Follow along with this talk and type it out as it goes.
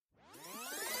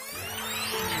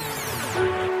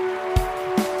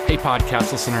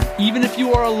podcast listener. Even if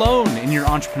you are alone in your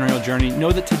entrepreneurial journey,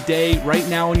 know that today, right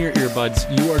now in your earbuds,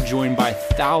 you are joined by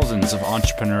thousands of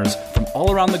entrepreneurs from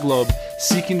all around the globe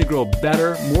seeking to grow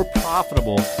better, more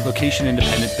profitable,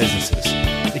 location-independent businesses.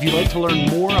 If you'd like to learn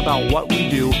more about what we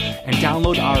do and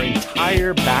download our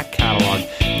entire back catalog,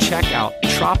 check out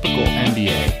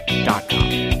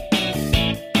tropicalmba.com.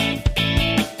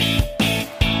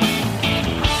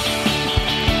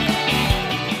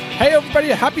 Hey everybody,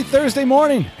 happy Thursday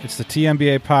morning. It's the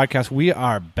TMBA podcast. We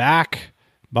are back.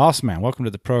 Boss man, welcome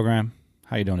to the program.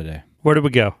 How you doing today? Where did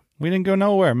we go? We didn't go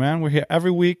nowhere, man. We're here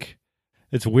every week.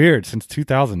 It's weird, since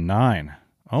 2009.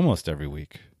 Almost every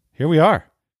week. Here we are.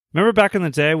 Remember back in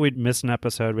the day, we'd miss an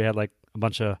episode. We had like a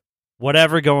bunch of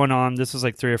whatever going on. This was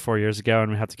like 3 or 4 years ago,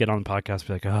 and we had to get on the podcast and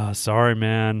be like, oh, sorry,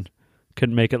 man.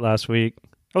 Couldn't make it last week.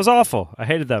 It was awful. I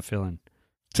hated that feeling.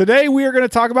 Today, we are going to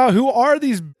talk about who are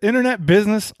these internet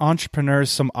business entrepreneurs,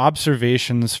 some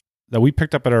observations that we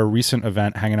picked up at our recent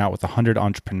event, hanging out with 100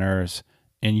 entrepreneurs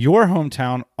in your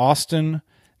hometown, Austin,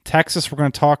 Texas. We're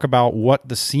going to talk about what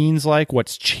the scene's like,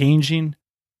 what's changing,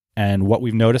 and what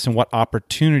we've noticed and what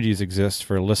opportunities exist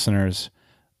for listeners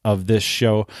of this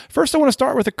show. First, I want to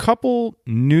start with a couple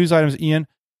news items, Ian.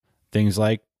 Things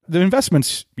like the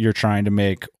investments you're trying to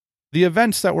make, the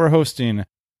events that we're hosting,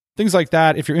 things like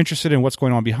that. If you're interested in what's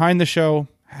going on behind the show,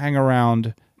 hang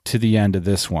around to the end of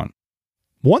this one.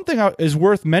 One thing is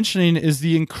worth mentioning is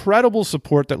the incredible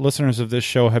support that listeners of this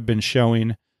show have been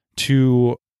showing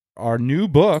to our new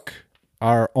book,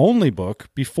 our only book,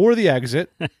 Before the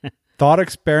Exit, Thought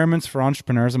Experiments for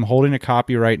Entrepreneurs. I'm holding a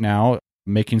copy right now,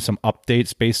 making some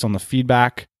updates based on the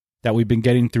feedback that we've been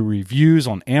getting through reviews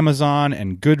on Amazon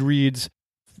and Goodreads.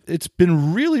 It's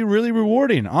been really, really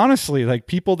rewarding. Honestly, like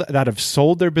people that have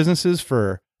sold their businesses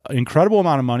for an incredible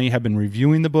amount of money have been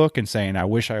reviewing the book and saying, I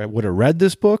wish I would have read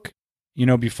this book,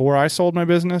 before I sold my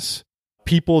business.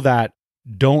 People that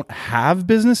don't have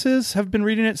businesses have been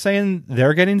reading it, saying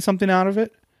they're getting something out of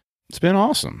it. It's been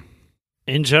awesome.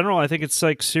 In general, I think it's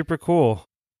like super cool.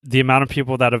 The amount of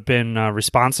people that have been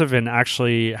responsive and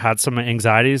actually had some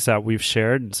anxieties that we've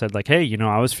shared and said like, hey,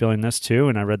 I was feeling this too,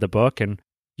 and I read the book and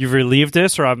you've relieved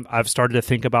this, or I've started to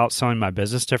think about selling my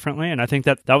business differently. And I think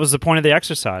that was the point of the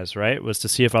exercise, right? Was to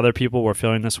see if other people were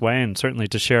feeling this way, and certainly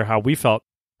to share how we felt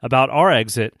about our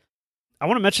exit. I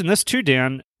want to mention this too,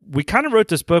 Dan. We kind of wrote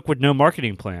this book with no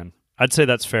marketing plan. I'd say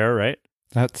that's fair, right?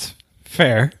 That's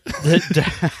fair.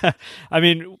 I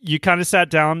mean, you kind of sat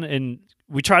down and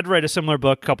we tried to write a similar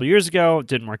book a couple years ago. It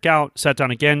didn't work out. Sat down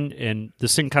again, and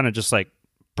this thing kind of just like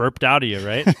burped out of you,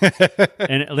 right?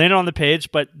 And it landed on the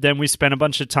page, but then we spent a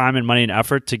bunch of time and money and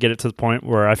effort to get it to the point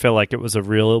where I feel like it was a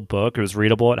real book. It was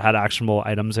readable. It had actionable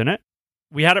items in it.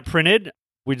 We had it printed.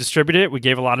 We distributed it. We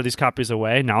gave a lot of these copies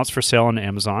away. Now it's for sale on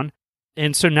Amazon.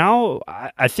 And so now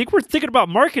I think we're thinking about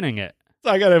marketing it.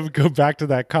 I got to go back to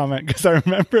that comment because I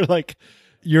remember like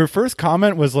your first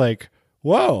comment was like,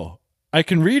 whoa, I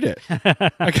can read it.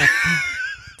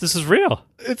 This is real.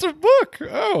 It's a book.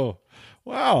 Oh,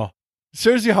 wow.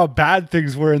 Shows you how bad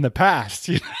things were in the past.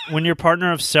 When your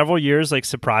partner of several years like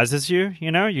surprises you,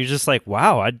 you're just like,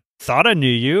 wow, I thought I knew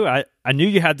you. I knew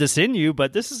you had this in you,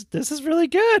 but this is really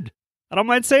good. I don't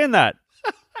mind saying that.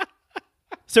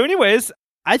 So anyways,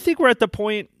 I think we're at the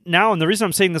point now, and the reason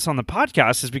I'm saying this on the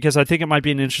podcast is because I think it might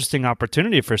be an interesting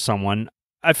opportunity for someone.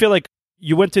 I feel like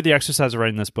you went through the exercise of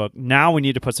writing this book. Now we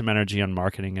need to put some energy on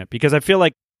marketing it, because I feel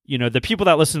like, the people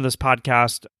that listen to this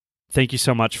podcast, thank you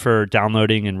so much for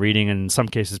downloading and reading, and in some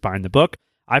cases buying the book.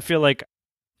 I feel like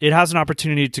it has an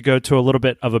opportunity to go to a little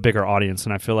bit of a bigger audience,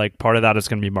 and I feel like part of that is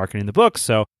going to be marketing the book.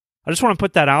 So I just want to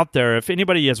put that out there. If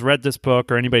anybody has read this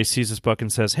book or anybody sees this book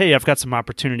and says, hey, I've got some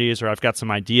opportunities or I've got some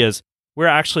ideas, we're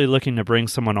actually looking to bring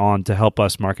someone on to help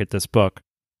us market this book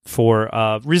for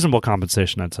reasonable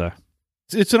compensation, I'd say.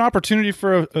 It's an opportunity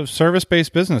for a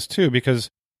service-based business too, because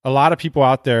a lot of people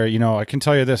out there, I can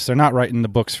tell you this, they're not writing the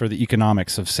books for the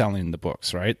economics of selling the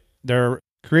books, right? They're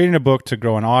creating a book to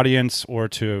grow an audience or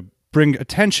to bring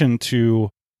attention to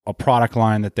a product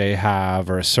line that they have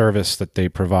or a service that they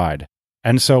provide.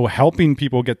 And so helping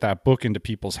people get that book into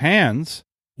people's hands,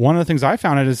 one of the things I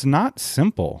found it is not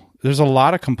simple. There's a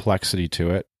lot of complexity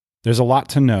to it. There's a lot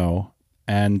to know,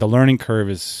 and the learning curve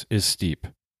is steep.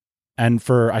 And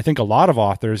for, I think, a lot of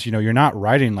authors, you're not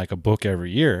writing like a book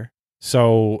every year.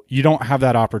 So you don't have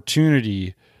that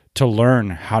opportunity to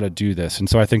learn how to do this. And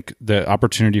so I think the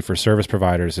opportunity for service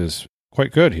providers is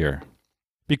quite good here.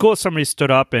 Be cool if somebody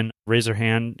stood up and raised their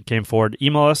hand, came forward.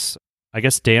 Email us. I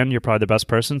guess, Dan, you're probably the best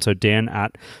person. So Dan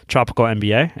at Tropical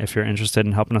MBA, if you're interested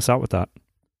in helping us out with that.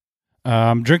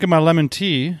 I'm drinking my lemon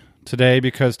tea today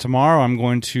because tomorrow I'm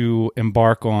going to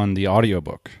embark on the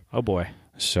audiobook. Oh boy.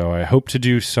 So I hope to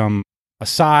do some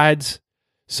asides,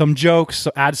 some jokes,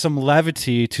 add some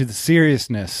levity to the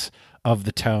seriousness of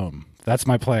the tome. That's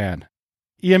my plan.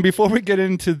 Ian, before we get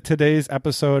into today's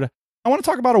episode, I want to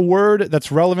talk about a word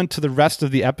that's relevant to the rest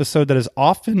of the episode that is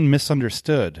often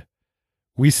misunderstood.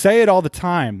 We say it all the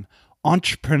time,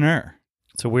 entrepreneur.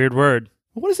 It's a weird word.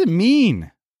 What does it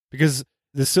mean? Because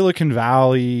the Silicon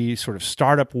Valley sort of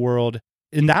startup world,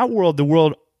 in that world, the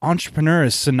word entrepreneur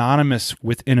is synonymous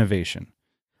with innovation.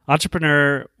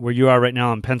 Entrepreneur, where you are right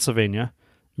now in Pennsylvania,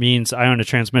 means I own a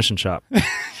transmission shop,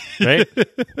 right?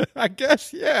 I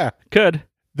guess, yeah. Could.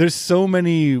 There's so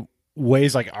many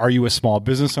ways, like, are you a small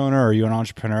business owner? Are you an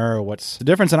entrepreneur? Or what's the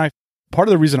difference? And part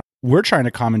of the reason we're trying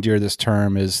to commandeer this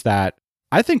term is that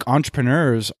I think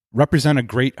entrepreneurs represent a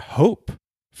great hope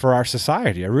for our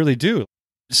society. I really do.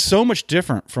 So much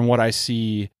different from what I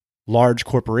see large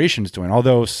corporations doing,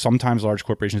 although sometimes large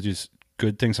corporations do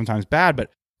good things, sometimes bad,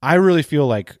 but I really feel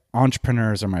like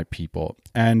entrepreneurs are my people.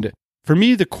 And for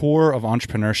me, the core of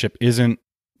entrepreneurship isn't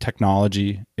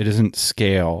technology, it isn't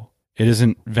scale, it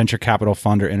isn't venture capital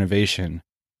fund or innovation.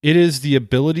 It is the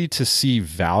ability to see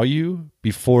value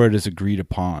before it is agreed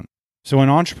upon. So an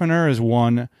entrepreneur is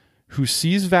one who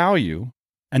sees value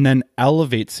and then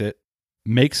elevates it,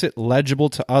 makes it legible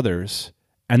to others,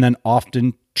 and then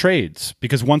often trades.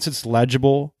 Because once it's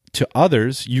legible to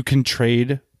others, you can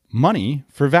trade money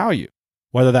for value,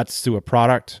 whether that's through a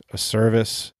product, a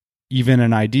service, even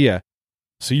an idea.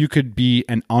 So you could be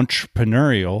an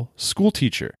entrepreneurial school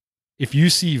teacher. If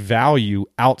you see value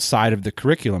outside of the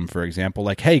curriculum, for example,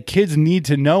 like, hey, kids need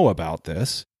to know about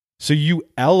this. So you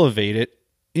elevate it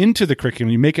into the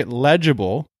curriculum, you make it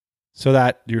legible so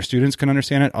that your students can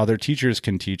understand it, other teachers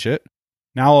can teach it.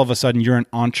 Now, all of a sudden, you're an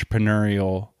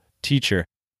entrepreneurial teacher.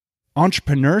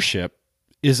 Entrepreneurship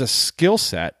is a skill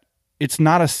set. It's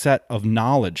not a set of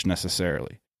knowledge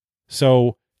necessarily.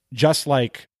 So just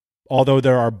like, although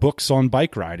there are books on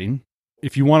bike riding,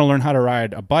 if you want to learn how to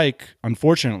ride a bike,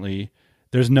 unfortunately,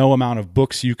 there's no amount of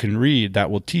books you can read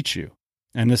that will teach you.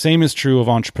 And the same is true of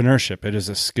entrepreneurship. It is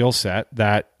a skill set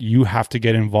that you have to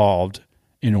get involved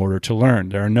in order to learn.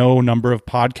 There are no number of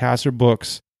podcasts or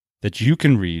books that you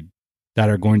can read that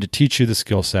are going to teach you the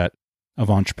skill set of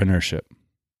entrepreneurship.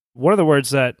 One of the words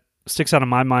that sticks out in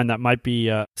my mind that might be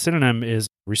a synonym is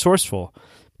resourceful.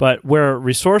 But where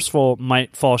resourceful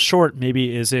might fall short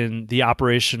maybe is in the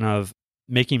operation of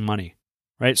making money,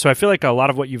 right? So I feel like a lot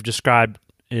of what you've described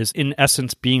is in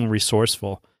essence being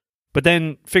resourceful. But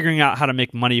then figuring out how to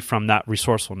make money from that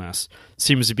resourcefulness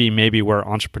seems to be maybe where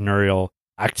entrepreneurial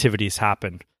activities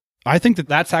happen. I think that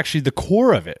that's actually the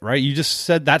core of it, right? You just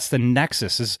said that's the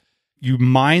nexus, is you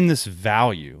mine this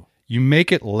value, you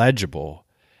make it legible,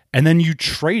 and then you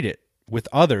trade it with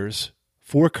others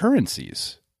for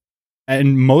currencies.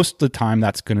 And most of the time,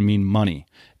 that's going to mean money.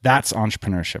 That's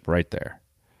entrepreneurship right there.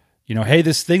 You know, hey,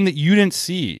 this thing that you didn't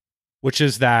see, which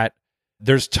is that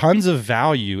there's tons of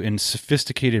value in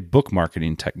sophisticated book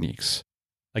marketing techniques.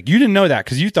 Like, you didn't know that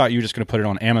because you thought you were just going to put it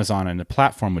on Amazon and the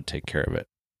platform would take care of it.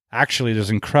 Actually, there's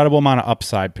an incredible amount of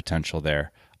upside potential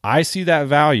there. I see that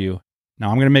value. Now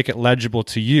I'm going to make it legible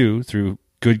to you through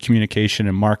good communication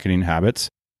and marketing habits,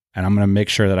 and I'm going to make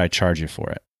sure that I charge you for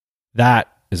it.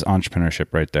 That is entrepreneurship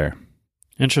right there.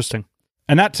 Interesting.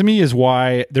 And that to me is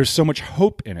why there's so much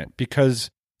hope in it,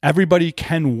 because everybody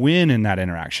can win in that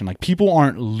interaction. Like, people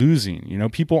aren't losing, you know,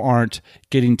 people aren't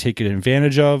getting taken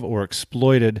advantage of or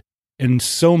exploited. In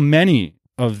so many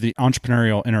of the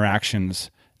entrepreneurial interactions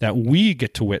that we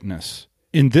get to witness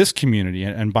in this community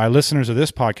and by listeners of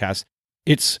this podcast,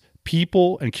 it's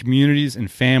people and communities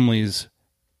and families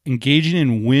engaging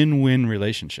in win-win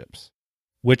relationships,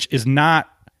 which is not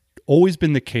always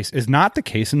been the case, is not the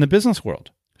case in the business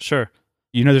world. Sure.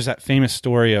 You know, there's that famous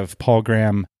story of Paul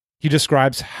Graham. He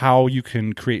describes how you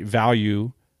can create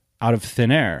value out of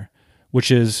thin air,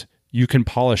 which is you can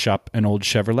polish up an old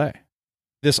Chevrolet.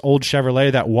 This old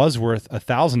Chevrolet that was worth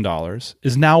 $1,000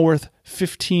 is now worth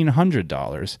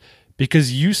 $1,500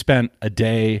 because you spent a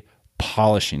day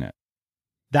polishing it.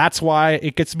 That's why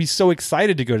it gets me so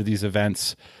excited to go to these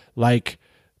events like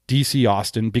DC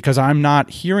Austin, because I'm not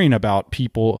hearing about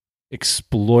people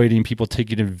exploiting people,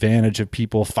 taking advantage of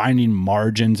people, finding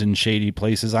margins in shady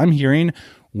places. I'm hearing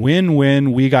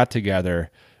win-win, we got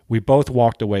together, we both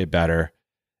walked away better.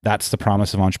 That's the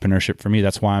promise of entrepreneurship for me.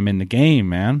 That's why I'm in the game,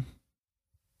 man.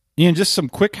 Ian, just some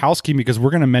quick housekeeping, because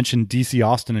we're going to mention DC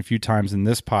Austin a few times in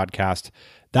this podcast.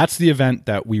 That's the event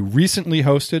that we recently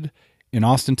hosted in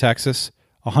Austin, Texas.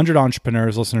 100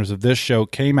 entrepreneurs, listeners of this show,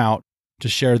 came out to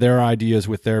share their ideas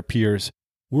with their peers.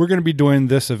 We're going to be doing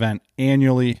this event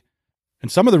annually.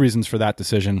 And some of the reasons for that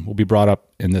decision will be brought up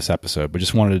in this episode, but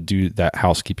just wanted to do that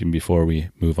housekeeping before we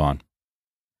move on.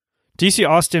 DC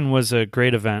Austin was a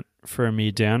great event for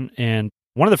me, Dan. And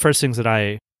one of the first things that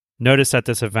I noticed at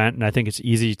this event, and I think it's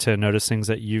easy to notice things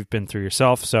that you've been through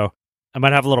yourself, so I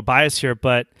might have a little bias here,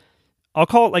 but I'll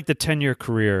call it like the 10-year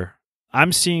career.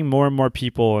 I'm seeing more and more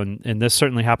people, and this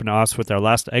certainly happened to us with our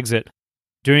last exit,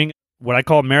 doing what I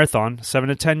call a marathon, 7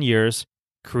 to 10 years,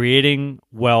 creating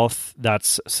wealth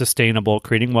that's sustainable,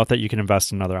 creating wealth that you can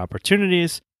invest in other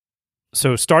opportunities.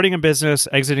 So starting a business,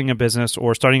 exiting a business,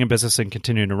 or starting a business and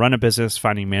continuing to run a business,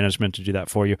 finding management to do that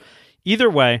for you. Either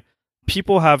way,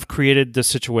 people have created this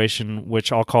situation,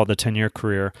 which I'll call the 10-year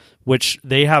career, which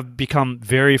they have become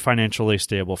very financially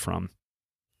stable from.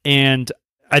 And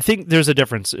I think there's a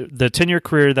difference. The 10-year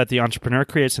career that the entrepreneur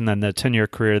creates and then the 10-year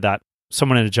career that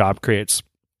someone in a job creates.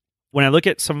 When I look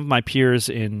at some of my peers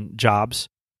in jobs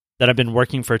that have been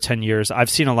working for 10 years, I've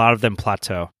seen a lot of them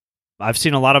plateau. I've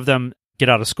seen a lot of them get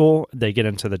out of school, they get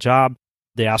into the job,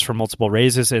 they ask for multiple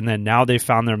raises, and then now they've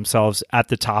found themselves at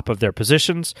the top of their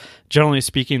positions. Generally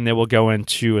speaking, they will go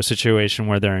into a situation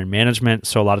where they're in management,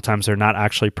 so a lot of times they're not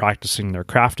actually practicing their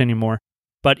craft anymore.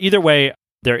 But either way,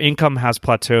 their income has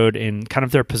plateaued, and kind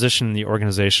of their position in the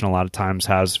organization a lot of times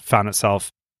has found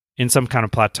itself in some kind of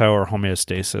plateau or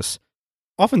homeostasis.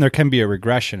 Often there can be a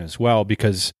regression as well,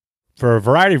 because for a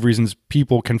variety of reasons,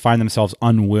 people can find themselves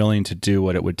unwilling to do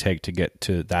what it would take to get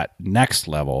to that next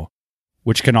level,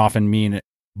 which can often mean a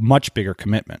much bigger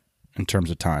commitment in terms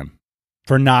of time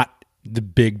for not the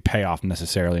big payoff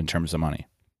necessarily in terms of money.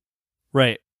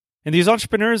 Right. And these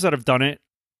entrepreneurs that have done it,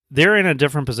 they're in a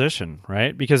different position,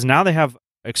 right? Because now they have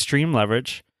extreme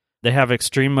leverage, they have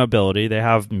extreme mobility, they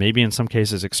have maybe in some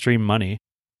cases extreme money,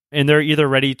 and they're either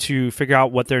ready to figure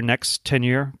out what their next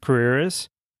 10-year career is,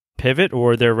 pivot,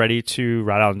 or they're ready to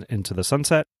ride out into the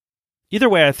sunset. Either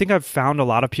way, I think I've found a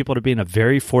lot of people to be in a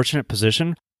very fortunate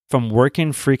position from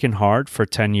working freaking hard for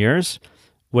 10 years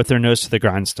with their nose to the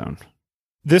grindstone.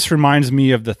 This reminds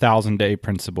me of the 1,000-day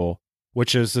principle,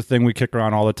 which is the thing we kick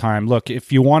around all the time. Look,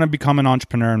 if you want to become an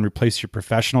entrepreneur and replace your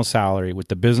professional salary with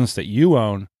the business that you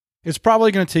own, it's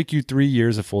probably going to take you 3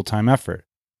 years of full-time effort.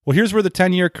 Well, here's where the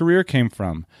 10-year career came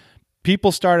from.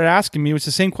 People started asking me, it's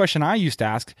the same question I used to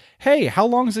ask, hey, how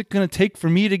long is it going to take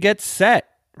for me to get set,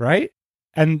 right?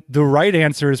 And the right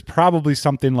answer is probably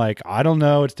something like, I don't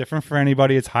know, it's different for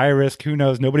anybody, it's high risk, who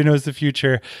knows, nobody knows the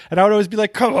future. And I would always be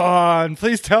like, come on,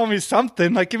 please tell me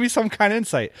something, like give me some kind of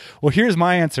insight. Well, here's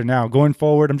my answer now. Going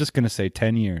forward, I'm just going to say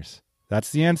 10 years.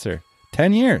 That's the answer.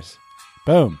 10 years.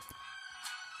 Boom.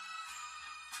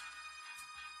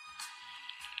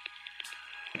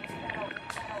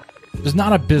 There's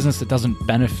not a business that doesn't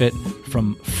benefit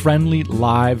from friendly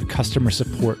live customer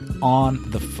support on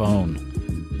the phone.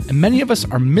 And many of us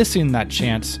are missing that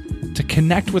chance to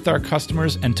connect with our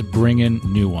customers and to bring in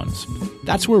new ones.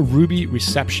 That's where Ruby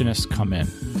receptionists come in.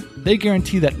 They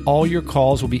guarantee that all your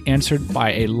calls will be answered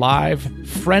by a live,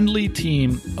 friendly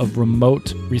team of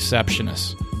remote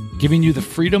receptionists, giving you the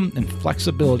freedom and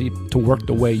flexibility to work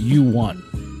the way you want.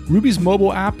 Ruby's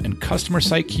mobile app and customer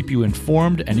site keep you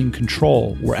informed and in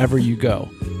control wherever you go.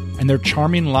 And their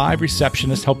charming live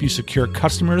receptionists help you secure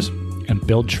customers and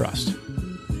build trust.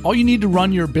 All you need to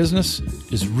run your business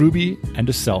is Ruby and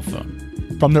a cell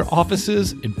phone. From their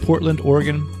offices in Portland,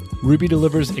 Oregon, Ruby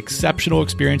delivers exceptional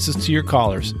experiences to your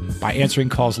callers by answering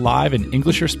calls live in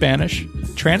English or Spanish,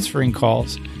 transferring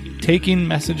calls, taking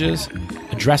messages,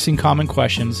 addressing common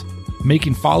questions,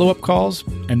 making follow-up calls,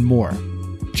 and more.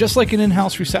 Just like an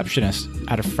in-house receptionist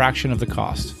at a fraction of the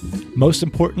cost. Most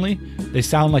importantly, they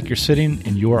sound like you're sitting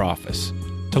in your office.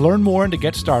 To learn more and to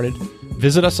get started,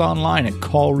 visit us online at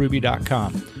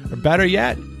callruby.com. Or better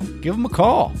yet, give them a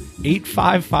call,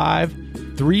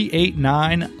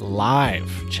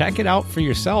 855-389-LIVE. Check it out for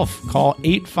yourself. Call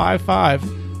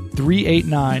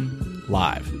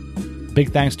 855-389-LIVE.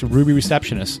 Big thanks to Ruby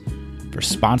Receptionists for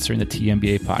sponsoring the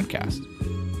TMBA podcast.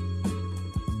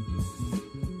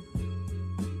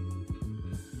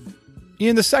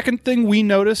 Ian, the second thing we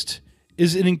noticed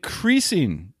is an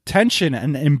increasing tension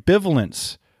and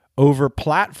ambivalence over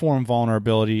platform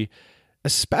vulnerability,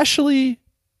 especially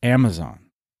Amazon.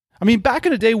 I mean, back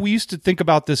in the day, we used to think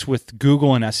about this with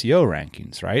Google and SEO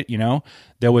rankings, right? You know,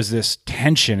 there was this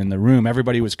tension in the room.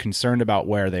 Everybody was concerned about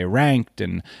where they ranked,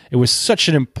 and it was such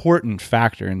an important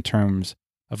factor in terms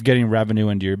of getting revenue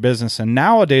into your business. And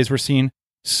nowadays, we're seeing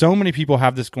so many people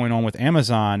have this going on with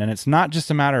Amazon, and it's not just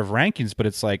a matter of rankings, but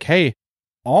it's like, hey,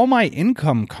 all my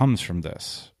income comes from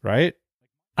this, right?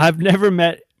 I've never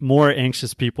met more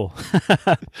anxious people.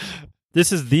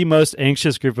 This is the most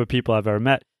anxious group of people I've ever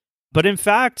met. But in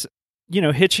fact,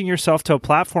 hitching yourself to a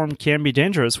platform can be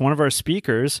dangerous. One of our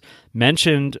speakers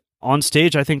mentioned on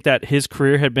stage, I think, that his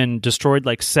career had been destroyed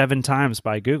like 7 times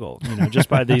by Google, just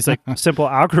by these like simple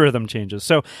algorithm changes.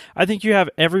 So I think you have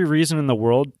every reason in the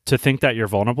world to think that you're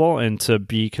vulnerable and to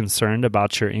be concerned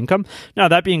about your income. Now,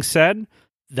 that being said,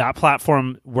 that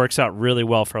platform works out really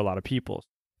well for a lot of people.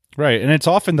 Right. And it's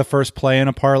often the first play in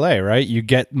a parlay, right? You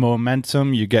get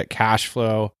momentum, you get cash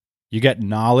flow, you get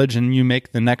knowledge, and you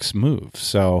make the next move.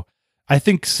 So I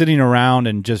think sitting around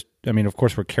and of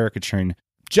course we're caricaturing,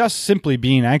 just simply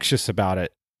being anxious about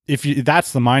it, if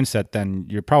that's the mindset, then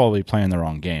you're probably playing the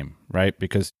wrong game, right?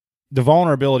 Because the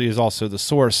vulnerability is also the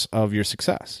source of your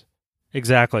success.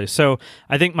 Exactly. So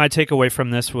I think my takeaway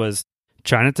from this was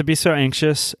try not to be so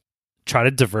anxious, try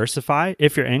to diversify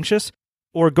if you're anxious,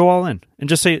 or go all in and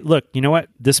just say, look, you know what?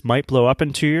 This might blow up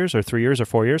in 2 years or 3 years or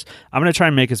 4 years. I'm going to try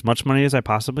and make as much money as I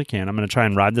possibly can. I'm going to try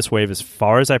and ride this wave as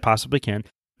far as I possibly can.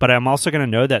 But I'm also going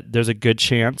to know that there's a good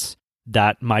chance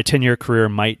that my 10-year career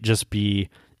might just be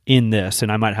in this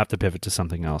and I might have to pivot to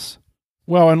something else.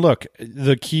 Well, and look,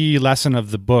 the key lesson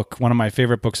of the book, one of my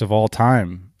favorite books of all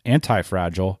time,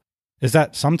 Anti-Fragile, is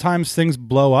that sometimes things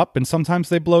blow up and sometimes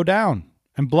they blow down.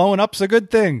 And blowing up's a good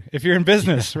thing if you're in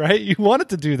business, right? You want it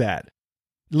to do that.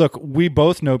 Look, we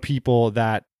both know people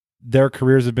that their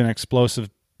careers have been explosive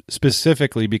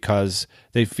specifically because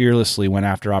they fearlessly went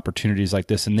after opportunities like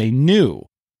this, and they knew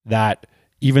that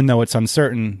even though it's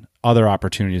uncertain, other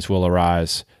opportunities will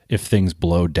arise if things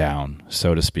blow down,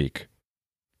 so to speak.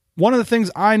 One of the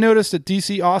things I noticed at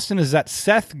DC Austin is that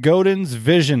Seth Godin's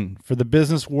vision for the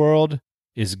business world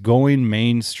is going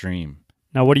mainstream.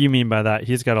 Now, what do you mean by that?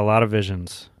 He's got a lot of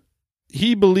visions.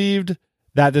 He believed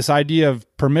that this idea of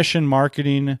permission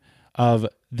marketing, of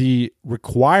the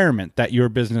requirement that your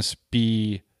business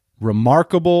be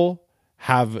remarkable,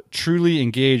 have truly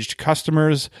engaged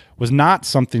customers, was not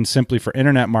something simply for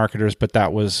internet marketers, but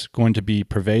that was going to be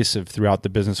pervasive throughout the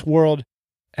business world.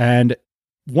 And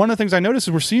one of the things I noticed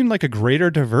is we're seeing like a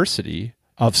greater diversity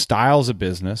of styles of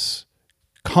business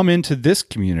come into this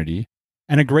community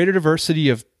and a greater diversity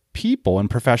of people and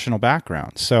professional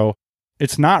backgrounds. So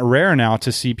it's not rare now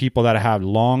to see people that have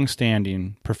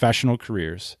long-standing professional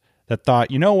careers that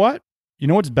thought, you know what? You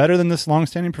know what's better than this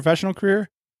long-standing professional career?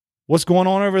 What's going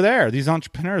on over there? These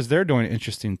entrepreneurs, they're doing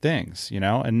interesting things,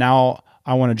 and now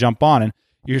I want to jump on. And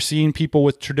you're seeing people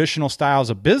with traditional styles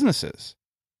of businesses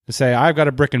to say, I've got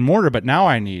a brick and mortar, but now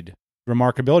I need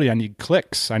remarkability. I need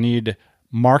clicks. I need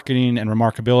marketing and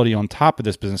remarkability on top of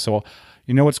this business. So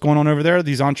you know what's going on over there?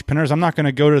 These entrepreneurs, I'm not going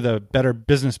to go to the Better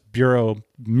Business Bureau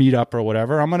meetup or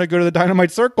whatever. I'm going to go to the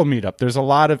Dynamite Circle meetup. There's a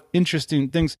lot of interesting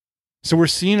things. So we're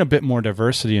seeing a bit more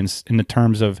diversity in the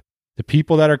terms of the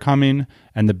people that are coming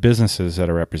and the businesses that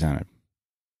are represented.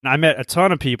 I met a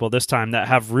ton of people this time that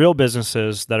have real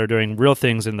businesses that are doing real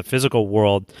things in the physical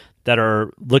world that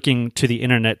are looking to the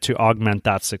internet to augment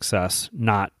that success,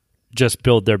 not just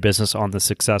build their business on the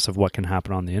success of what can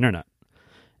happen on the internet.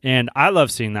 And I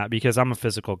love seeing that because I'm a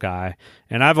physical guy,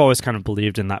 and I've always kind of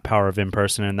believed in that power of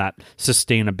in-person and that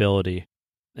sustainability.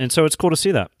 And so it's cool to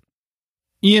see that.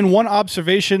 Ian, one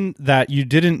observation that you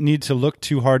didn't need to look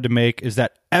too hard to make is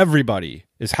that everybody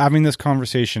is having this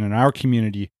conversation in our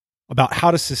community about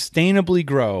how to sustainably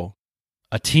grow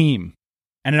a team.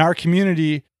 And in our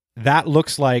community, that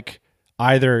looks like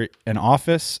either an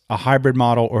office, a hybrid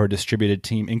model, or a distributed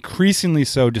team. Increasingly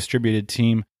so, distributed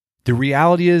team. The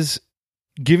reality is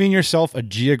giving yourself a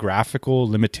geographical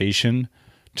limitation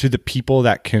to the people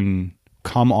that can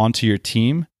come onto your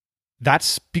team,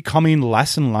 that's becoming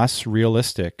less and less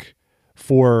realistic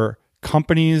for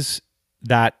companies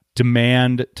that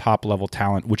demand top-level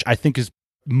talent, which I think is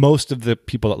most of the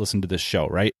people that listen to this show,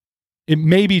 right? It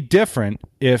may be different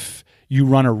if you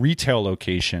run a retail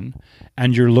location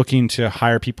and you're looking to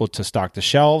hire people to stock the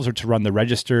shelves or to run the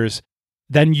registers.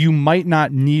 Then you might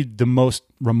not need the most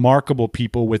remarkable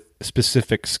people with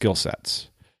specific skill sets.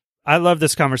 I love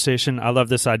this conversation. I love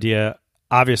this idea,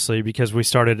 obviously, because we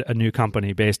started a new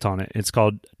company based on it. It's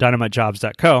called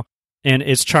dynamitejobs.co, and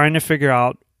it's trying to figure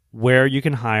out where you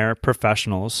can hire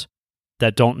professionals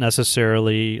that don't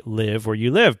necessarily live where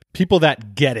you live. People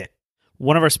that get it.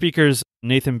 One of our speakers,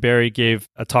 Nathan Barry, gave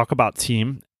a talk about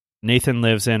team. Nathan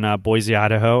lives in Boise,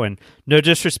 Idaho, and no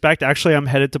disrespect, actually, I'm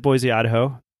headed to Boise,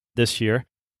 Idaho this year.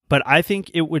 But I think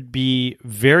it would be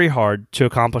very hard to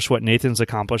accomplish what Nathan's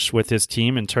accomplished with his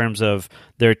team in terms of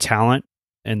their talent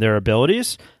and their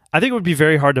abilities. I think it would be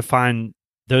very hard to find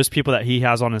those people that he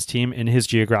has on his team in his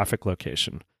geographic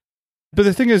location. But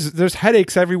the thing is, there's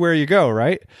headaches everywhere you go,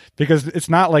 right? Because it's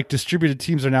not like distributed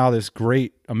teams are now this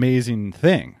great, amazing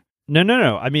thing.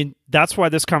 No. I mean, that's why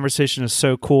this conversation is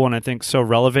so cool and I think so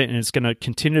relevant, and it's going to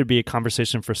continue to be a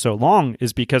conversation for so long,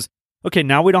 is because, okay,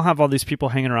 now we don't have all these people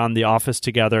hanging around the office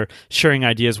together, sharing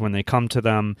ideas when they come to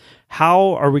them.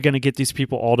 How are we going to get these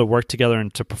people all to work together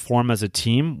and to perform as a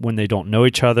team when they don't know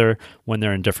each other, when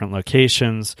they're in different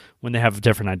locations, when they have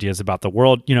different ideas about the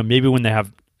world, maybe when they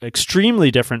have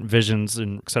extremely different visions,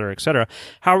 and et cetera, et cetera.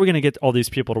 How are we going to get all these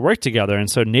people to work together? And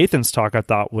so Nathan's talk, I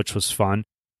thought, which was fun,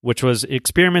 which was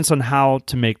experiments on how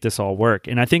to make this all work.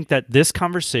 And I think that this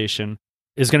conversation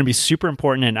is going to be super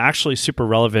important and actually super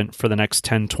relevant for the next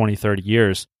 10, 20, 30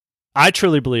 years. I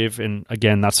truly believe, and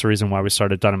again, that's the reason why we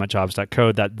started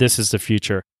DynamiteJobs.co, that this is the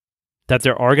future, that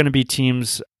there are going to be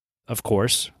teams, of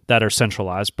course, that are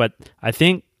centralized. But I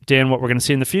think, Dan, what we're going to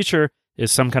see in the future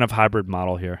is some kind of hybrid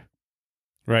model here.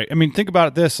 Right. I mean, think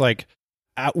about this. Like,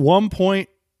 at one point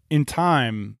in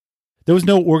time, there was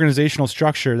no organizational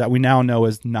structure that we now know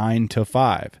as 9 to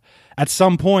 5. At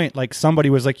some point, like,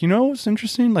 somebody was like, it's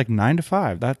interesting, like 9 to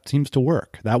 5, that seems to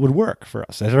work. That would work for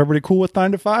us. Is everybody cool with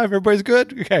 9 to 5? Everybody's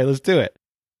good? Okay, let's do it.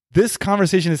 This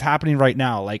conversation is happening right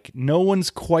now. Like, no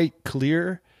one's quite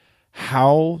clear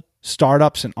how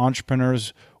startups and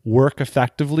entrepreneurs work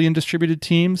effectively in distributed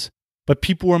teams, but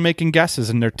people are making guesses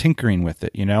and they're tinkering with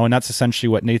it, and that's essentially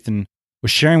what Nathan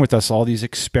was sharing with us, all these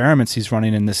experiments he's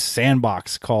running in this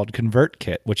sandbox called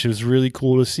ConvertKit, which is really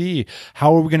cool to see.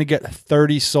 How are we going to get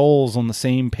 30 souls on the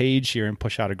same page here and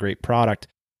push out a great product?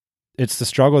 It's the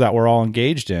struggle that we're all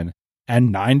engaged in.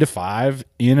 And 9 to 5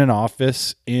 in an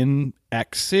office in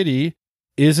X city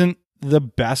isn't the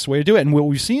best way to do it. And what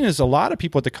we've seen is a lot of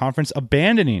people at the conference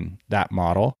abandoning that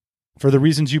model for the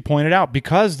reasons you pointed out,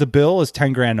 because the bill is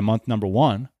 10 grand a month, number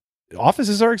one.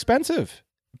 Offices are expensive,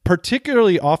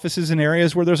 particularly offices in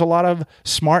areas where there's a lot of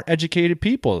smart, educated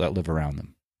people that live around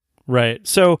them. Right.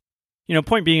 So,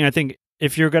 point being, I think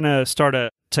if you're going to start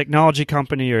a technology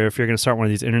company or if you're going to start one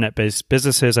of these internet-based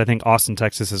businesses, I think Austin,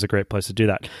 Texas is a great place to do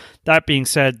that. That being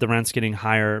said, the rent's getting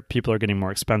higher, people are getting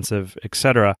more expensive,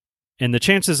 etc. And the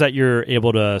chances that you're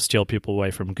able to steal people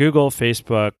away from Google,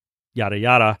 Facebook, yada,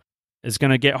 yada, is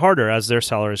going to get harder as their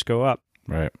salaries go up.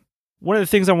 Right. One of the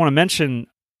things I want to mention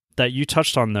that you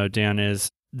touched on, though, Dan,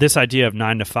 is this idea of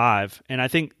 9 to 5. And I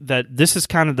think that this is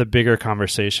kind of the bigger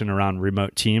conversation around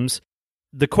remote teams.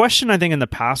 The question, I think, in the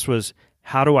past was,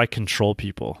 how do I control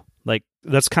people? Like,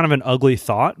 that's kind of an ugly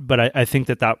thought, but I think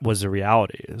that was a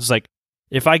reality. It's like,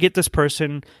 if I get this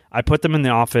person, I put them in the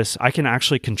office, I can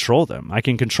actually control them. I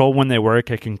can control when they work.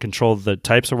 I can control the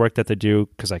types of work that they do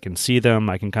because I can see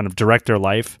them. I can kind of direct their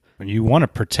life. And you want to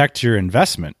protect your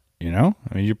investment, I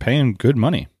mean, you're paying good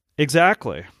money.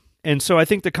 Exactly. And so I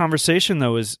think the conversation,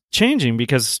 though, is changing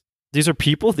because these are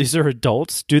people, these are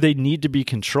adults. Do they need to be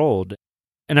controlled?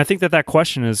 And I think that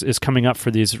question is coming up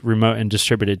for these remote and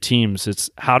distributed teams.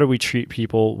 It's how do we treat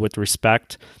people with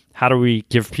respect? How do we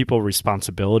give people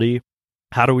responsibility?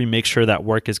 How do we make sure that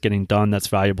work is getting done that's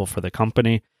valuable for the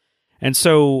company? And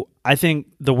so I think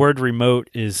the word remote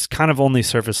is kind of only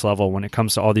surface level when it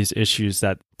comes to all these issues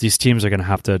that these teams are going to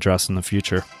have to address in the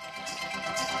future.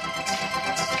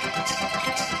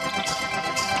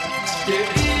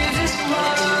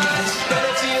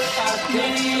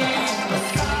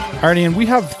 All right, Ian, we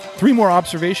have 3 more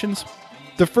observations.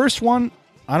 The first one,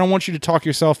 I don't want you to talk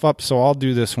yourself up, so I'll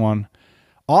do this one.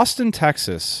 Austin,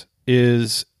 Texas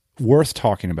is worth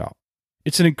talking about.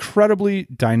 It's an incredibly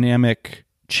dynamic,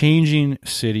 changing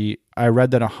city. I read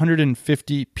that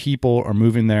 150 people are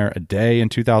moving there a day in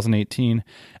 2018,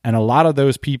 and a lot of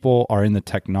those people are in the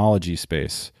technology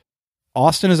space.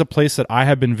 Austin is a place that I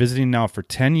have been visiting now for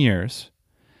 10 years,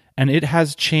 and it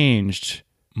has changed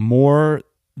more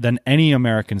than any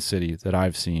American city that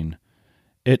I've seen.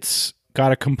 It's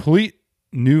got a complete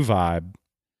new vibe.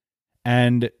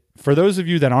 And for those of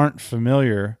you that aren't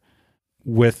familiar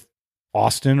with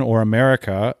Austin or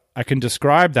America, I can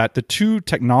describe that the 2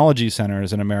 technology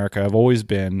centers in America have always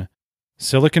been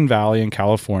Silicon Valley in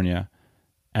California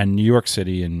and New York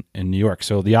City in New York.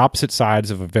 So the opposite sides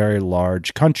of a very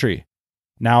large country.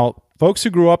 Now, folks who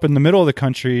grew up in the middle of the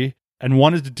country and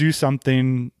wanted to do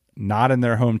something not in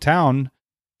their hometown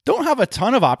don't have a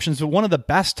ton of options, but one of the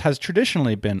best has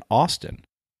traditionally been Austin.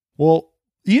 Well,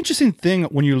 the interesting thing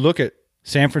when you look at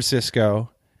San Francisco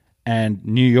and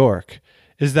New York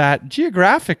is that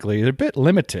geographically they're a bit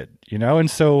limited,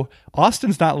 and so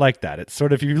Austin's not like that. It's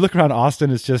sort of, if you look around Austin,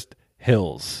 it's just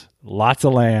hills, lots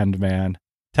of land, man.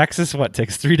 Texas,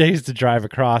 takes 3 days to drive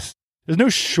across. There's no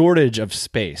shortage of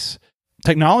space.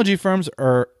 Technology firms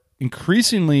are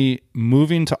increasingly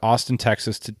moving to Austin,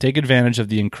 Texas to take advantage of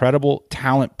the incredible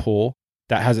talent pool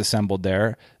that has assembled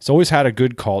there. It's always had a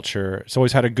good culture. It's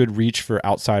always had a good reach for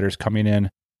outsiders coming in.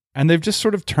 And they've just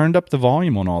sort of turned up the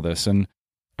volume on all this. And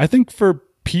I think for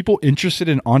people interested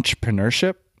in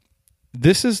entrepreneurship,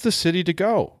 this is the city to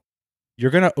go.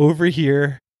 You're going to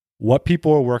overhear what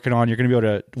people are working on. You're going to be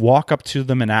able to walk up to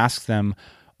them and ask them.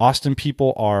 Austin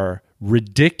people are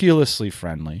ridiculously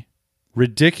friendly,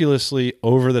 ridiculously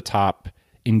over the top,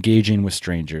 engaging with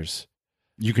strangers.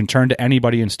 You can turn to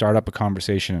anybody and start up a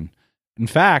conversation. In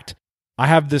fact, I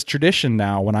have this tradition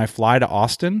now when I fly to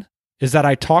Austin is that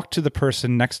I talk to the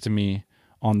person next to me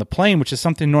on the plane, which is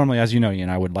something normally, as you know, Ian,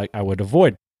 I would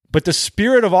avoid. But the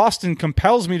spirit of Austin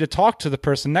compels me to talk to the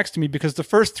person next to me because the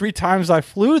first 3 times I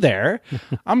flew there,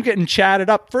 I'm getting chatted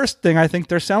up. First thing, I think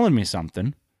they're selling me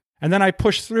something. And then I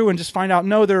push through and just find out,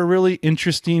 no, they're a really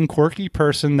interesting, quirky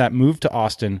person that moved to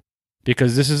Austin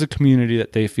because this is a community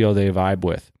that they feel they vibe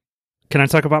with. Can I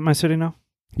talk about my city now?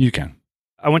 You can.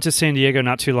 I went to San Diego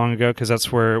not too long ago because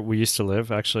that's where we used to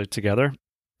live, actually, together.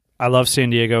 I love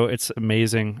San Diego. It's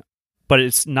amazing. But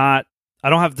it's not, I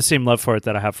don't have the same love for it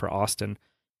that I have for Austin.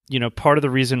 You know, part of the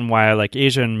reason why I like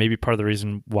Asia and maybe part of the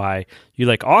reason why you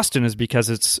like Austin is because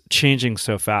it's changing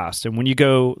so fast. And when you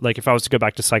go, like if I was to go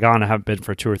back to Saigon, I haven't been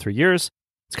for 2 or 3 years,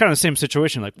 it's kind of the same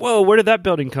situation. Like, whoa, where did that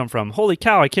building come from? Holy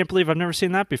cow, I can't believe I've never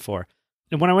seen that before.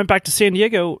 And when I went back to San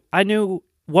Diego, I knew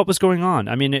what was going on.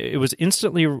 I mean, it was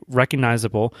instantly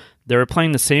recognizable. They were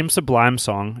playing the same Sublime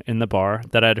song in the bar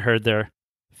that I'd heard there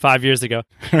 5 years ago.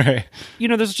 Right. You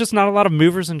know, there's just not a lot of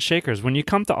movers and shakers. When you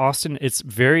come to Austin, it's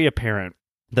very apparent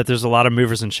that there's a lot of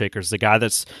movers and shakers. The guy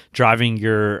that's driving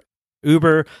your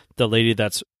Uber, the lady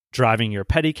that's driving your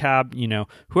pedicab, you know,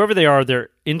 whoever they are, they're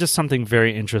into something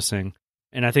very interesting.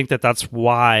 And I think that that's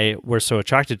why we're so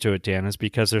attracted to it, Dan, is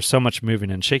because there's so much moving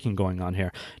and shaking going on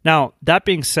here. Now, that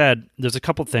being said, there's a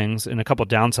couple things and a couple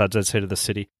downsides I'd say to the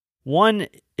city. One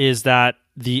is that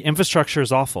the infrastructure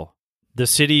is awful. The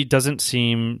city doesn't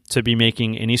seem to be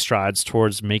making any strides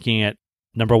towards making it,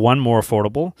 number one, more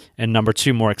affordable, and number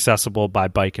two, more accessible by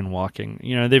bike and walking.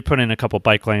 You know, they've put in a couple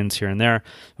bike lanes here and there.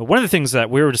 But one of the things that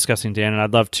we were discussing, Dan, and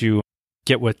I'd love to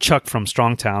get with Chuck from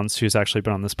Strong Towns, who's actually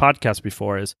been on this podcast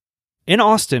before, is in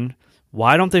Austin,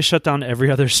 why don't they shut down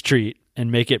every other street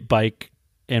and make it bike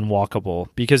and walkable?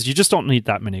 Because you just don't need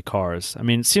that many cars. I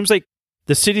mean, it seems like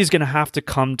the city's going to have to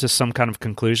come to some kind of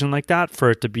conclusion like that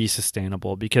for it to be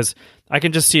sustainable, because I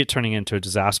can just see it turning into a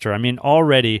disaster. I mean,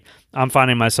 already I'm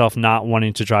finding myself not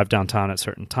wanting to drive downtown at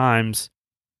certain times,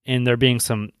 and there being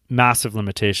some massive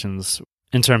limitations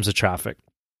in terms of traffic.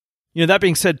 You know, that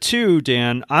being said too,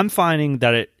 Dan, I'm finding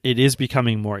that it is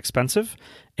becoming more expensive,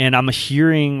 and I'm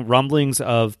hearing rumblings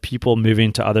of people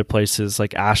moving to other places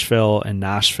like Asheville and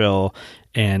Nashville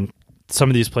and some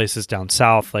of these places down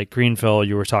south, like Greenville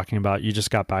you were talking about. You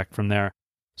just got back from there.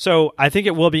 So I think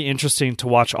it will be interesting to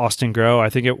watch Austin grow. I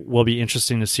think it will be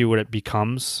interesting to see what it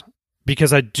becomes,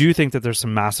 because I do think that there's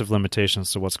some massive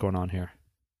limitations to what's going on here.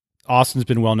 Austin's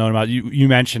been well known about. You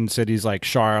mentioned cities like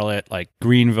Charlotte, like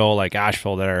Greenville, like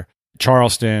Asheville, that are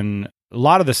Charleston. A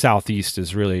lot of the Southeast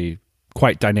is really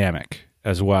quite dynamic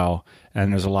as well.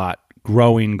 And there's a lot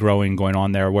growing going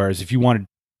on there. Whereas if you wanted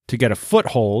to get a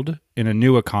foothold in a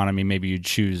new economy, maybe you'd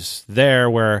choose there,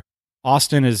 where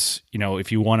Austin is, you know,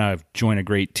 if you want to join a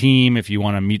great team, if you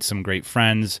want to meet some great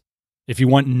friends, if you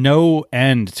want no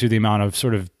end to the amount of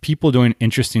sort of people doing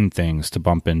interesting things to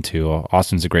bump into,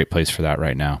 Austin's a great place for that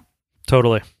right now.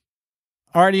 Totally.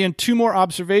 All right, Ian, 2 more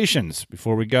observations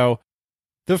before we go.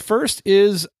 The first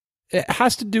is it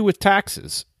has to do with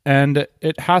taxes, and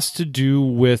it has to do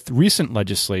with recent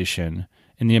legislation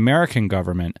in the American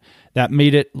government that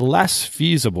made it less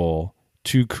feasible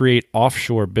to create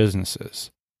offshore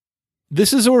businesses.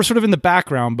 This is sort of in the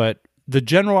background, but the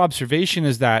general observation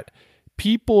is that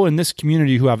people in this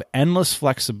community who have endless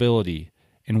flexibility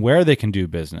in where they can do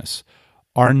business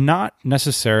are not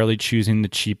necessarily choosing the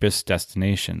cheapest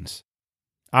destinations.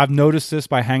 I've noticed this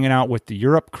by hanging out with the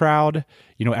Europe crowd.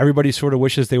 You know, everybody sort of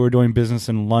wishes they were doing business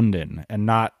in London and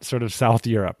not sort of South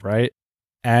Europe, right?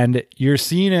 And you're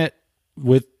seeing it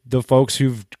with the folks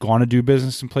who've gone to do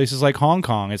business in places like Hong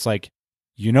Kong. It's like,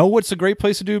 you know what's a great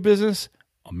place to do business?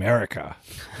 America.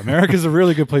 America's a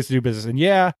really good place to do business. And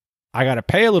yeah, I got to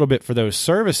pay a little bit for those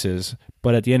services,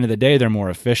 but at the end of the day, they're more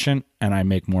efficient and I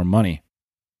make more money.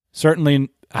 Certainly,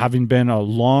 having been a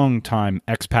long-time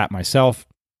expat myself,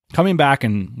 coming back,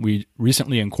 and we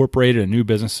recently incorporated a new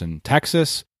business in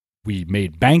Texas. We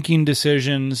made banking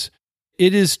decisions.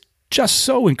 It is just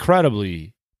so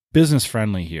incredibly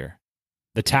business-friendly here.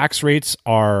 The tax rates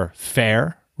are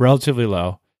fair, relatively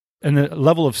low, and the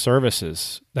level of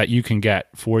services that you can get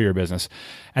for your business.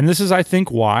 And this is, I think,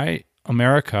 why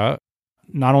America,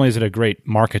 not only is it a great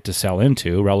market to sell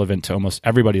into, relevant to almost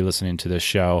everybody listening to this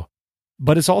show,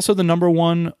 but it's also the number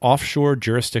one offshore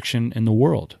jurisdiction in the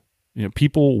world.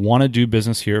 People want to do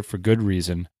business here for good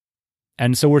reason.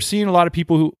 And so we're seeing a lot of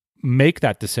people who make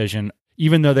that decision,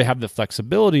 even though they have the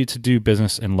flexibility to do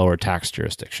business in lower tax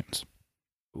jurisdictions.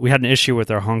 We had an issue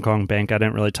with our Hong Kong bank. I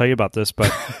didn't really tell you about this,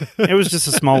 but it was just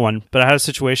a small one. But I had a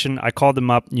situation. I called them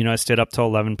up. I stayed up till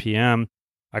 11 p.m.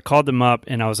 I called them up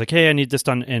and I was like, hey, I need this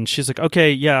done. And she's like,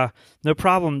 okay, yeah, no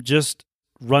problem. Just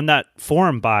run that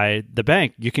form by the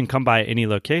bank. You can come by any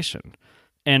location.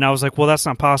 And I was like, well, that's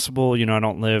not possible. I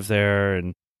don't live there.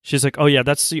 And she's like, oh, yeah,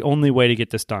 that's the only way to get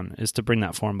this done is to bring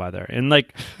that form by there. And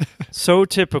so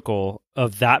typical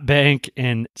of that bank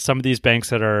and some of these banks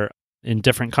that are in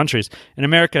different countries. In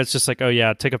America, it's just like, oh,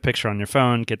 yeah, take a picture on your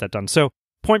phone, get that done. So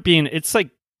point being, it's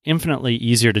infinitely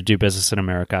easier to do business in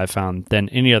America, I found, than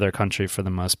any other country for the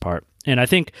most part. And I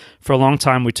think for a long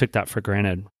time, we took that for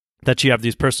granted, that you have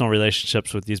these personal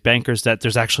relationships with these bankers, that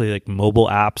there's actually mobile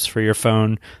apps for your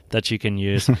phone that you can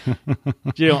use.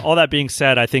 All that being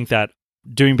said, I think that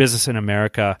doing business in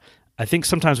America, I think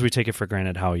sometimes we take it for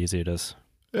granted how easy it is.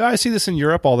 I see this in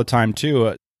Europe all the time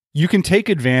too. You can take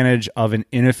advantage of an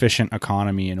inefficient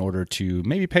economy in order to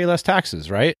maybe pay less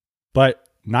taxes, right? But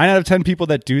 9 out of 10 people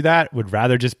that do that would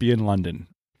rather just be in London,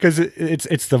 because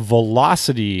it's the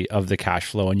velocity of the cash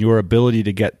flow and your ability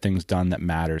to get things done that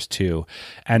matters too.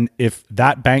 And if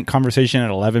that bank conversation at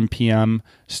 11 p.m.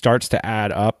 starts to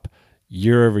add up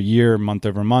year over year, month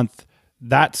over month,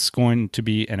 that's going to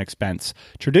be an expense.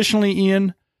 Traditionally,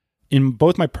 Ian, in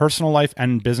both my personal life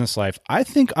and business life, I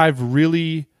think I've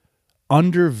really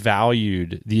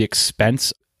undervalued the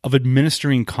expense of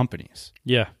administering companies.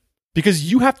 Yeah.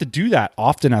 Because you have to do that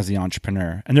often as the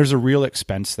entrepreneur, and there's a real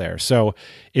expense there. So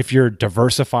if you're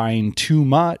diversifying too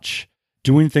much,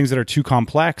 doing things that are too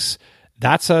complex,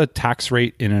 that's a tax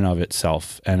rate in and of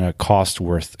itself and a cost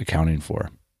worth accounting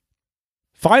for.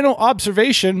 Final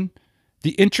observation,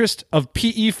 the interest of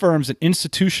PE firms and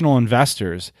institutional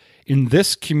investors in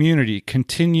this community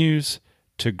continues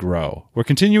to grow. We're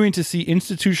continuing to see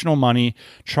institutional money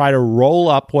try to roll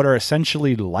up what are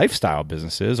essentially lifestyle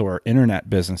businesses or internet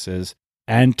businesses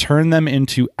and turn them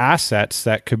into assets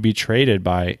that could be traded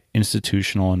by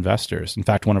institutional investors. In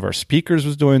fact, one of our speakers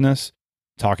was doing this,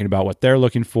 talking about what they're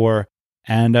looking for.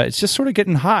 And it's just sort of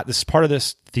getting hot. This is part of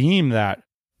this theme that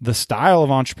the style of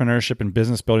entrepreneurship and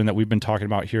business building that we've been talking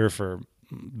about here for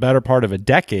better part of a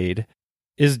decade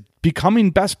is becoming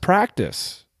best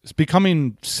practice. It's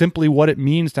becoming simply what it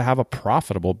means to have a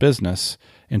profitable business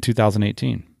in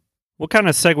 2018. We'll kind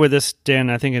of segue this,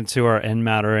 Dan, I think, into our end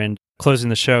matter and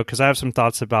closing the show, because I have some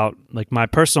thoughts about my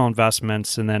personal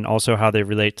investments and then also how they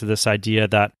relate to this idea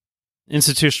that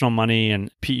institutional money and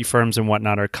PE firms and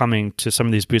whatnot are coming to some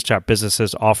of these bootstrap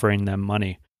businesses, offering them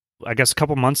money. I guess a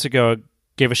couple months ago, I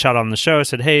gave a shout out on the show. I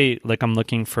said, hey, I'm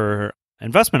looking for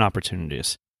investment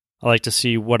opportunities. I like to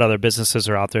see what other businesses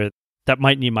are out there that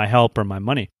might need my help or my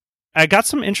money. I got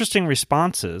some interesting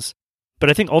responses,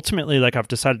 but I think ultimately, I've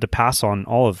decided to pass on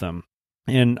all of them.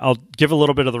 And I'll give a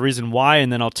little bit of the reason why,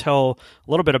 and then I'll tell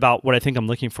a little bit about what I think I'm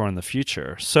looking for in the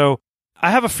future. So I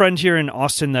have a friend here in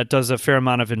Austin that does a fair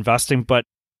amount of investing, but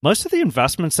most of the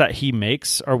investments that he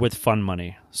makes are with fund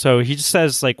money. So he just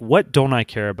says, what don't I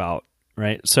care about,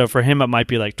 right? So for him, it might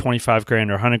be $25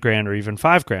 grand or 100 grand or even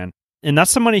 $5 grand. And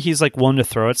that's the money he's willing to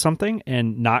throw at something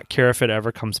and not care if it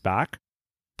ever comes back.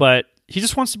 But he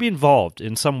just wants to be involved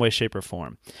in some way, shape, or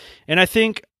form. And I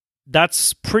think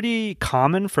that's pretty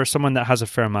common for someone that has a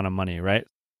fair amount of money, right?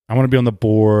 I want to be on the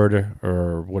board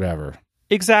or whatever.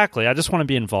 Exactly. I just want to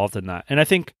be involved in that. And I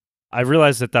think I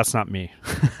realized that that's not me.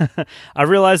 I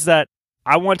realized that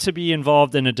I want to be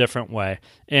involved in a different way.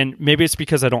 And maybe it's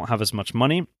because I don't have as much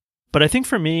money. But I think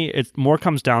for me, it more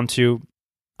comes down to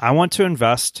I want to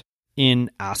invest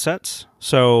in assets.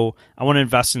 So I want to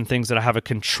invest in things that I have a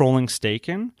controlling stake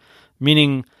in,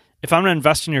 meaning if I'm going to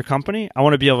invest in your company, I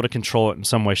want to be able to control it in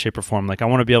some way, shape, or form. I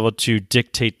want to be able to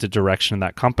dictate the direction of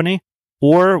that company.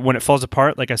 Or when it falls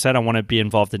apart, like I said, I want to be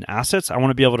involved in assets. I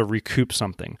want to be able to recoup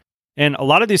something. And a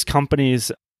lot of these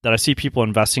companies that I see people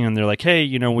investing in, they're like, hey,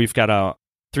 we've got a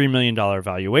 $3 million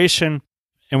valuation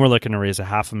and we're looking to raise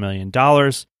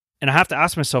 $500,000. And I have to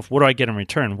ask myself, what do I get in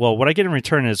return? Well, what I get in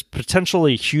return is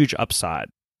potentially huge upside.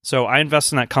 So I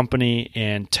invest in that company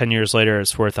and 10 years later,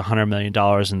 it's worth $100 million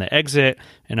in the exit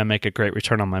and I make a great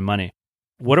return on my money.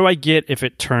 What do I get if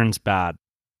it turns bad?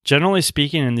 Generally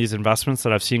speaking, in these investments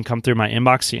that I've seen come through my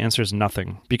inbox, the answer is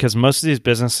nothing, because most of these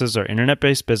businesses are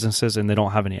internet-based businesses and they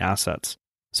don't have any assets.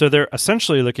 So they're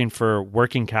essentially looking for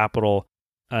working capital,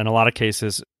 in a lot of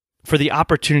cases, for the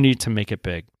opportunity to make it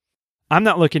big. I'm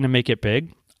not looking to make it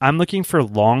big. I'm looking for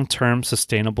long-term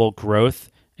sustainable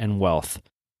growth and wealth.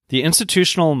 The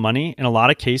institutional money, in a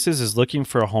lot of cases, is looking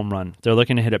for a home run. They're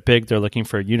looking to hit it big. They're looking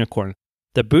for a unicorn.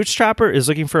 The bootstrapper is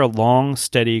looking for a long,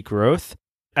 steady growth.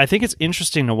 I think it's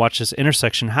interesting to watch this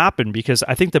intersection happen because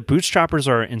I think the bootstrappers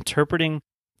are interpreting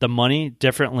the money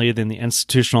differently than the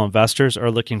institutional investors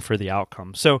are looking for the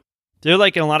outcome. So they're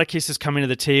like, in a lot of cases, coming to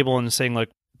the table and saying,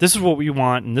 like, this is what we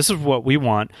want and this is what we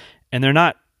want. And they're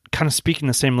not kind of speaking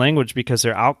the same language because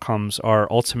their outcomes are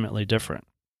ultimately different.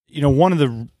 You know, one of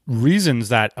the reasons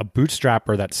that a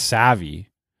bootstrapper that's savvy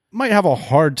might have a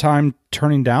hard time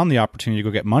turning down the opportunity to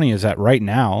go get money is that right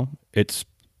now it's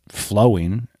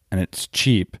flowing and it's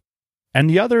cheap. And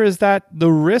the other is that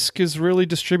the risk is really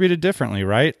distributed differently,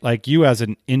 right? Like you as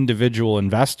an individual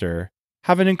investor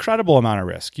have an incredible amount of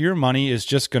risk. Your money is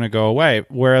just going to go away,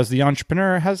 whereas the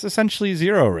entrepreneur has essentially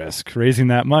zero risk raising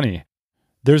that money.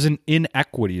 There's an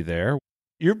inequity there.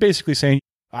 You're basically saying,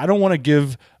 I don't want to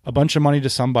give a bunch of money to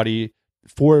somebody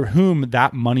for whom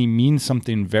that money means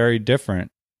something very different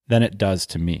than it does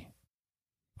to me.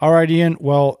 All right, Ian.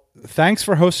 Well, thanks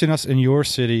for hosting us in your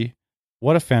city.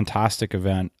 What a fantastic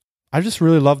event. I just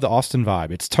really love the Austin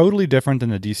vibe. It's totally different than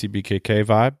the DCBKK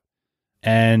vibe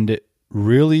and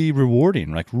really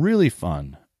rewarding, like really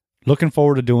fun. Looking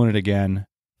forward to doing it again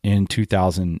in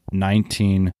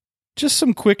 2019. Just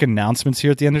some quick announcements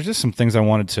here at the end. There's just some things I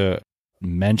wanted to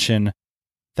mention.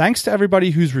 Thanks to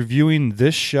everybody who's reviewing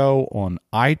this show on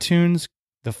iTunes.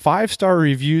 The 5-star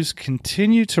reviews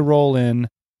continue to roll in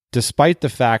despite the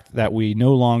fact that we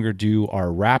no longer do our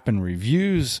rap and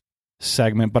reviews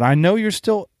segment. But I know you're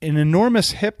still an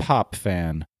enormous hip-hop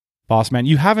fan, Boss Man.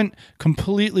 You haven't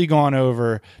completely gone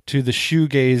over to the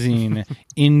shoegazing,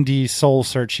 indie,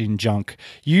 soul-searching junk.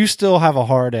 You still have a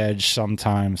hard edge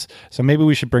sometimes. So maybe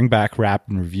we should bring back rap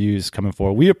and reviews coming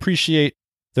forward. We appreciate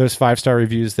those 5-star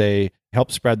reviews. They help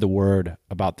spread the word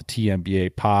about the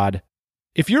TMBA pod.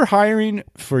 If you're hiring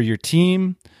for your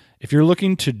team, if you're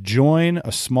looking to join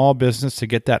a small business to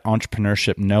get that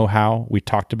entrepreneurship know-how we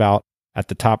talked about at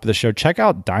the top of the show, check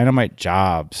out Dynamite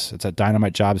Jobs. It's at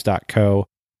dynamitejobs.co.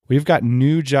 We've got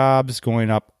new jobs going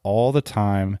up all the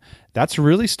time. That's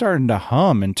really starting to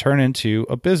hum and turn into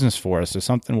a business for us. It's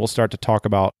something we'll start to talk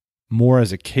about more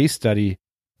as a case study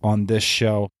on this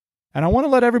show. And I want to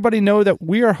let everybody know that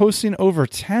we are hosting over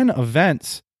 10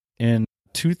 events in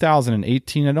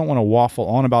 2018. I don't want to waffle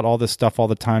on about all this stuff all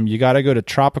the time. You got to go to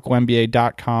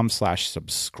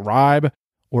tropicalmba.com/subscribe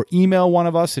or email one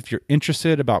of us if you're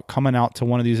interested about coming out to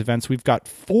one of these events. We've got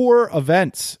 4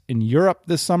 events in Europe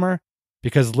this summer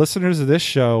because listeners of this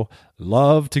show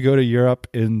love to go to Europe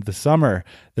in the summer.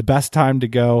 The best time to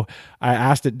go. I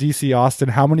asked at DC Austin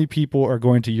how many people are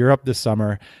going to Europe this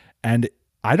summer, and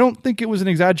I don't think it was an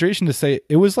exaggeration to say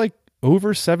it was like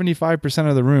over 75%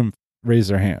 of the room raised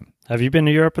their hand. Have you been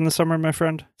to Europe in the summer, my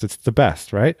friend? It's the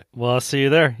best, right? Well, I'll see you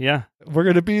there. Yeah. We're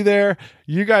going to be there.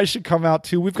 You guys should come out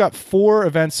too. We've got 4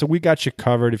 events, so we got you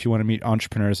covered if you want to meet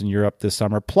entrepreneurs in Europe this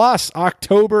summer. Plus,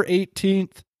 October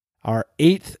 18th, our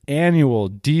 8th annual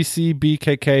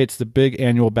DCBKK. It's the big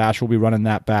annual bash. We'll be running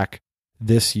that back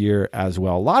this year as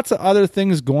well. Lots of other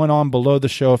things going on below the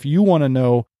show. If you want to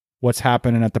know what's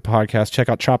happening at the podcast, check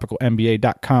out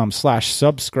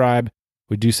tropicalmba.com/subscribe.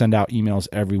 We do send out emails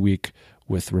every week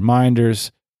with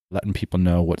reminders, letting people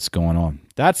know what's going on.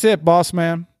 That's it, boss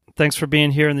man. Thanks for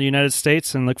being here in the United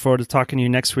States, and look forward to talking to you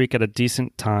next week at a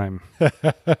decent time.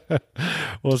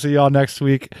 We'll see y'all next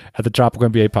week at the Tropical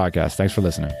MBA podcast. Thanks for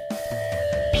listening.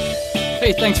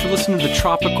 Hey, thanks for listening to the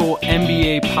Tropical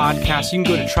MBA podcast. You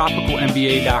can go to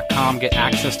tropicalmba.com, get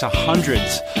access to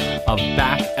hundreds of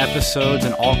back episodes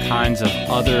and all kinds of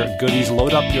other goodies.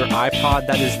 Load up your iPod.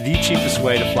 That is the cheapest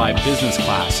way to fly business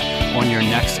class on your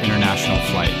next international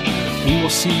flight. We will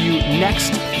see you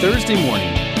next Thursday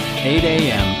morning, 8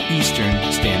 a.m. Eastern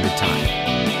Standard Time.